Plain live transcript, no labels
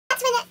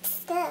to my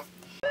next stuff.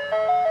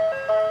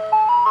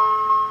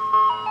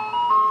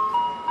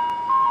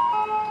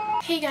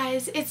 Hey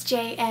guys, it's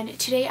Jay, and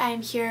today I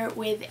am here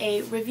with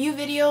a review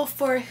video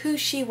for Who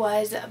She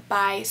Was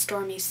by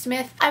Stormy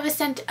Smith. I was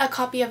sent a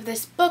copy of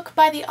this book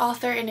by the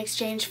author in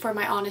exchange for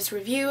my honest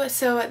review,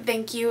 so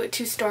thank you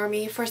to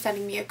Stormy for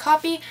sending me a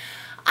copy.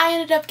 I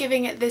ended up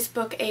giving this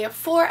book a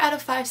 4 out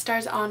of 5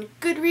 stars on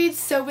Goodreads,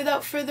 so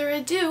without further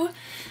ado,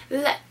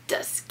 let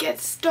us get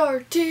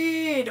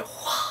started!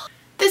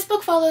 This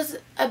book follows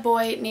a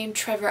boy named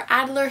Trevor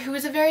Adler, who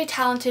is a very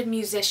talented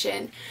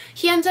musician.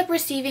 He ends up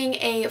receiving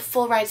a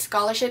full-ride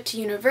scholarship to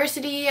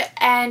university,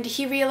 and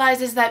he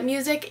realizes that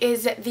music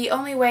is the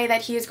only way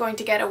that he is going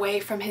to get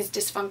away from his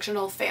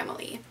dysfunctional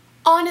family.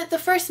 On the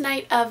first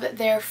night of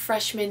their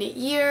freshman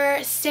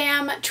year,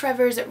 Sam,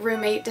 Trevor's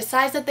roommate,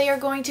 decides that they are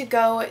going to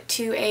go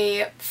to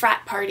a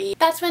frat party.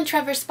 That's when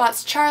Trevor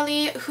spots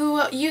Charlie,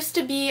 who used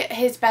to be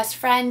his best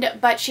friend,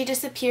 but she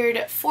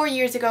disappeared 4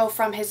 years ago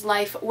from his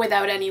life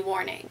without any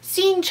warning.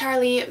 Seeing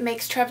Charlie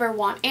makes Trevor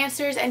want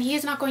answers, and he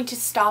is not going to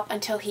stop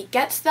until he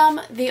gets them.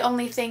 The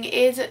only thing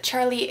is,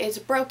 Charlie is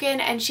broken,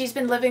 and she's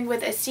been living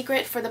with a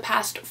secret for the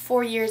past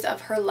 4 years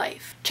of her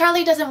life.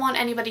 Charlie doesn't want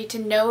anybody to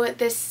know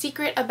this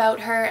secret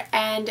about her,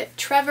 and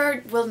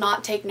Trevor will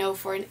not take no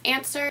for an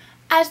answer.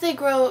 As they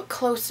grow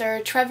closer,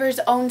 Trevor's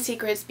own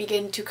secrets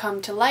begin to come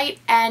to light,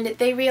 and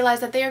they realize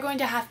that they are going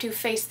to have to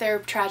face their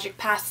tragic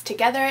past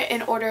together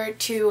in order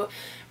to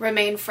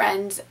remain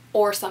friends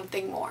or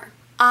something more.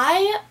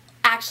 I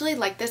actually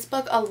like this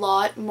book a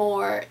lot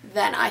more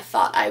than I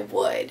thought I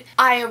would.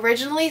 I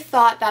originally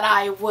thought that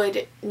I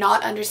would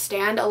not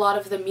understand a lot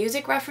of the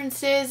music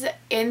references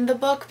in the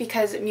book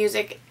because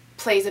music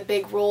plays a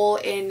big role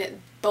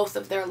in both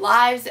of their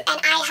lives. And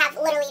I have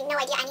literally no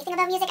idea anything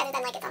about music other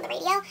than like it's on the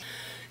radio.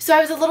 So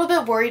I was a little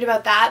bit worried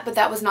about that, but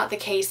that was not the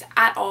case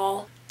at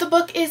all. The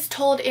book is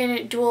told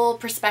in dual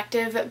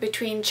perspective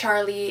between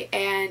Charlie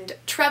and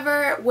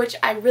Trevor, which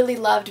I really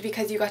loved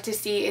because you got to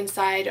see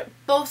inside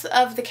both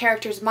of the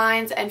characters'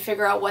 minds and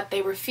figure out what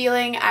they were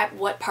feeling at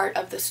what part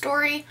of the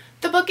story.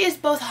 The book is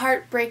both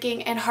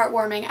heartbreaking and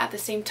heartwarming at the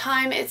same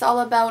time. It's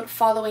all about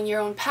following your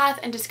own path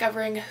and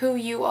discovering who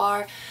you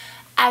are,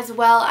 as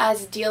well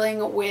as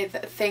dealing with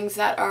things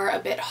that are a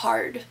bit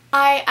hard.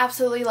 I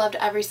absolutely loved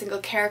every single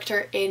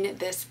character in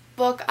this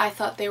book. I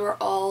thought they were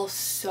all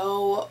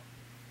so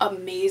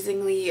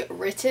amazingly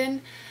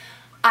written.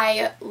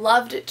 I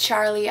loved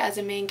Charlie as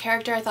a main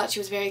character. I thought she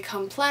was very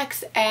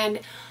complex,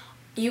 and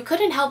you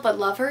couldn't help but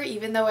love her,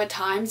 even though at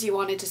times you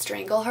wanted to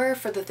strangle her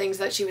for the things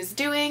that she was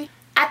doing.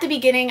 At the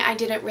beginning, I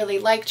didn't really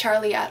like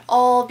Charlie at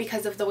all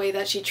because of the way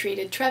that she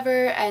treated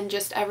Trevor, and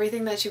just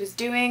everything that she was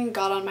doing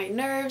got on my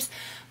nerves.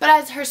 But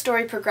as her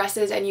story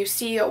progresses and you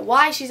see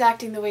why she's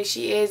acting the way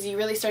she is, you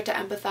really start to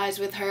empathize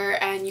with her,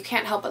 and you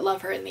can't help but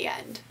love her in the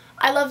end.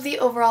 I love the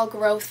overall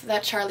growth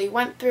that Charlie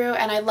went through,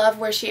 and I love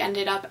where she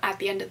ended up at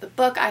the end of the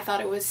book. I thought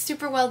it was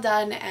super well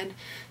done, and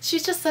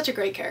she's just such a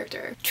great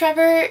character.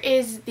 Trevor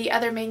is the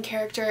other main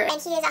character.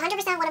 And he is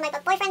 100% one of my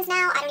book boyfriends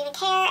now. I don't even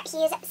care.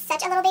 He is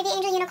such a little baby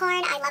angel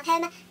unicorn. I love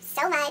him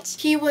so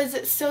much. He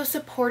was so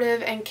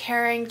supportive and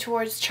caring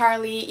towards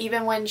Charlie,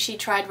 even when she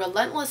tried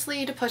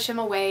relentlessly to push him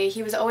away.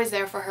 He was always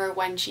there for her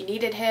when she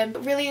needed him.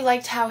 Really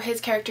liked how his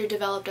character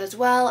developed as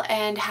well,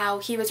 and how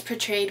he was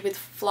portrayed with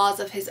flaws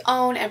of his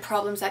own and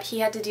problems that he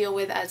had to deal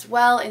with as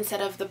well,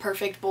 instead of the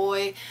perfect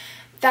boy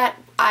that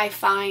I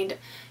find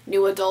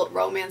new adult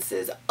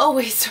romances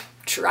always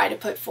try to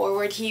put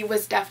forward. He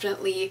was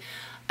definitely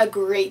a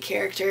great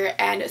character,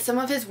 and some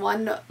of his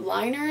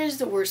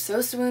one-liners were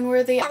so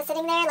swoon-worthy. I was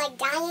sitting there like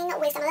dying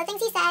with some of the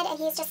things he said, and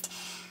he's just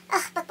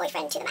book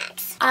boyfriend to the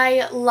max.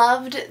 I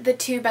loved the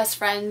two best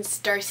friends,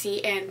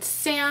 Darcy and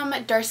Sam.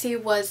 Darcy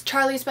was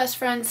Charlie's best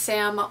friend,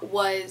 Sam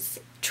was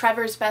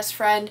Trevor's best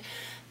friend.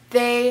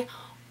 They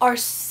are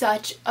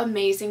such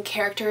amazing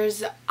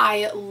characters.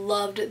 I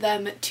loved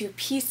them to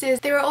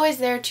pieces. They were always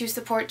there to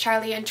support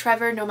Charlie and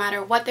Trevor no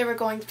matter what they were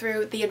going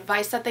through. The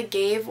advice that they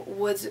gave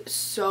was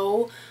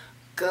so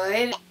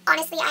good.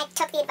 Honestly, I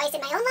took the advice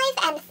in my own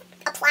life and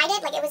applied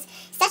it. Like, it was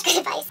such good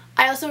advice.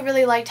 I also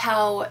really liked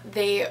how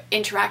they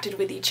interacted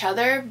with each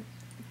other.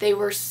 They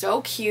were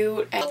so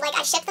cute. And like,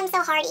 I shipped them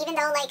so hard, even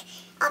though like,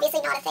 obviously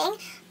not a thing,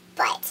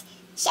 but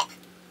ship.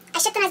 I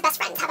ship them as best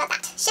friends. How about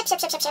that? Ship, ship,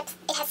 ship, ship, ship.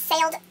 It has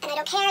sailed, and I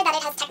don't care that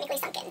it has technically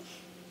sunken.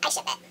 I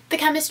ship it. The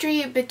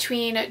chemistry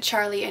between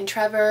Charlie and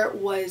Trevor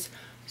was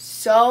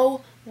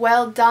so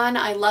well done.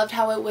 I loved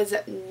how it was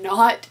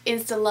not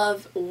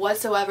insta-love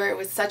whatsoever. It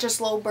was such a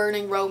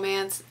slow-burning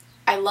romance.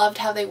 I loved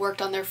how they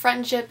worked on their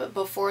friendship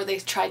before they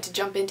tried to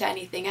jump into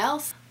anything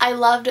else. I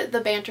loved the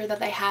banter that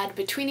they had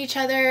between each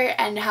other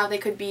and how they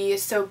could be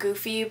so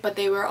goofy, but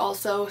they were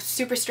also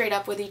super straight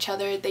up with each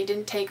other. They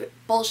didn't take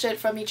bullshit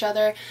from each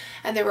other,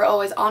 and they were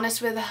always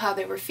honest with how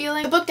they were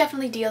feeling. The book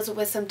definitely deals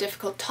with some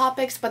difficult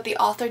topics, but the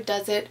author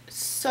does it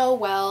so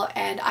well,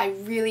 and I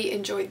really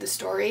enjoyed the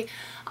story.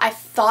 I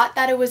thought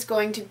that it was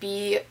going to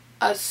be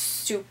a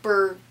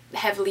super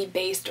heavily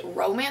based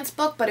romance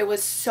book, but it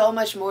was so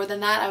much more than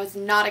that. I was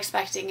not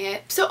expecting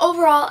it. So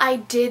overall, I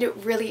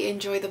did really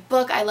enjoy the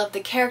book. I loved the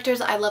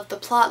characters, I loved the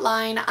plot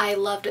line, I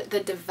loved the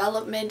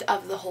development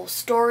of the whole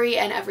story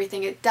and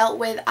everything it dealt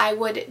with. I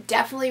would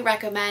definitely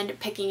recommend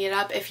picking it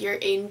up if you're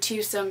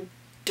into some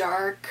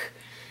dark,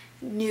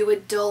 new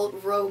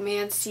adult,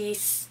 romancy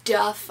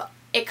stuff.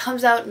 It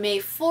comes out May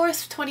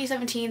 4th,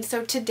 2017,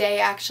 so today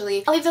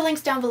actually. I'll leave the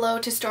links down below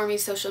to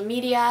Stormy's social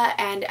media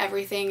and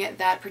everything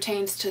that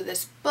pertains to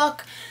this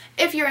book.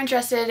 If you're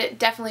interested,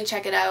 definitely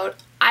check it out.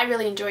 I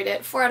really enjoyed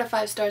it. 4 out of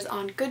 5 stars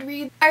on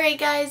Goodreads. Alright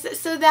guys,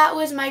 so that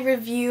was my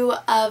review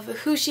of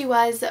Who She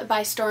Was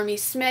by Stormy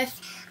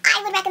Smith.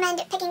 I would recommend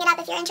picking it up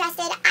if you're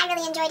interested. I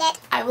really enjoyed it.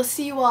 I will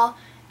see you all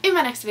in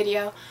my next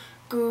video.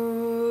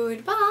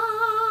 Goodbye!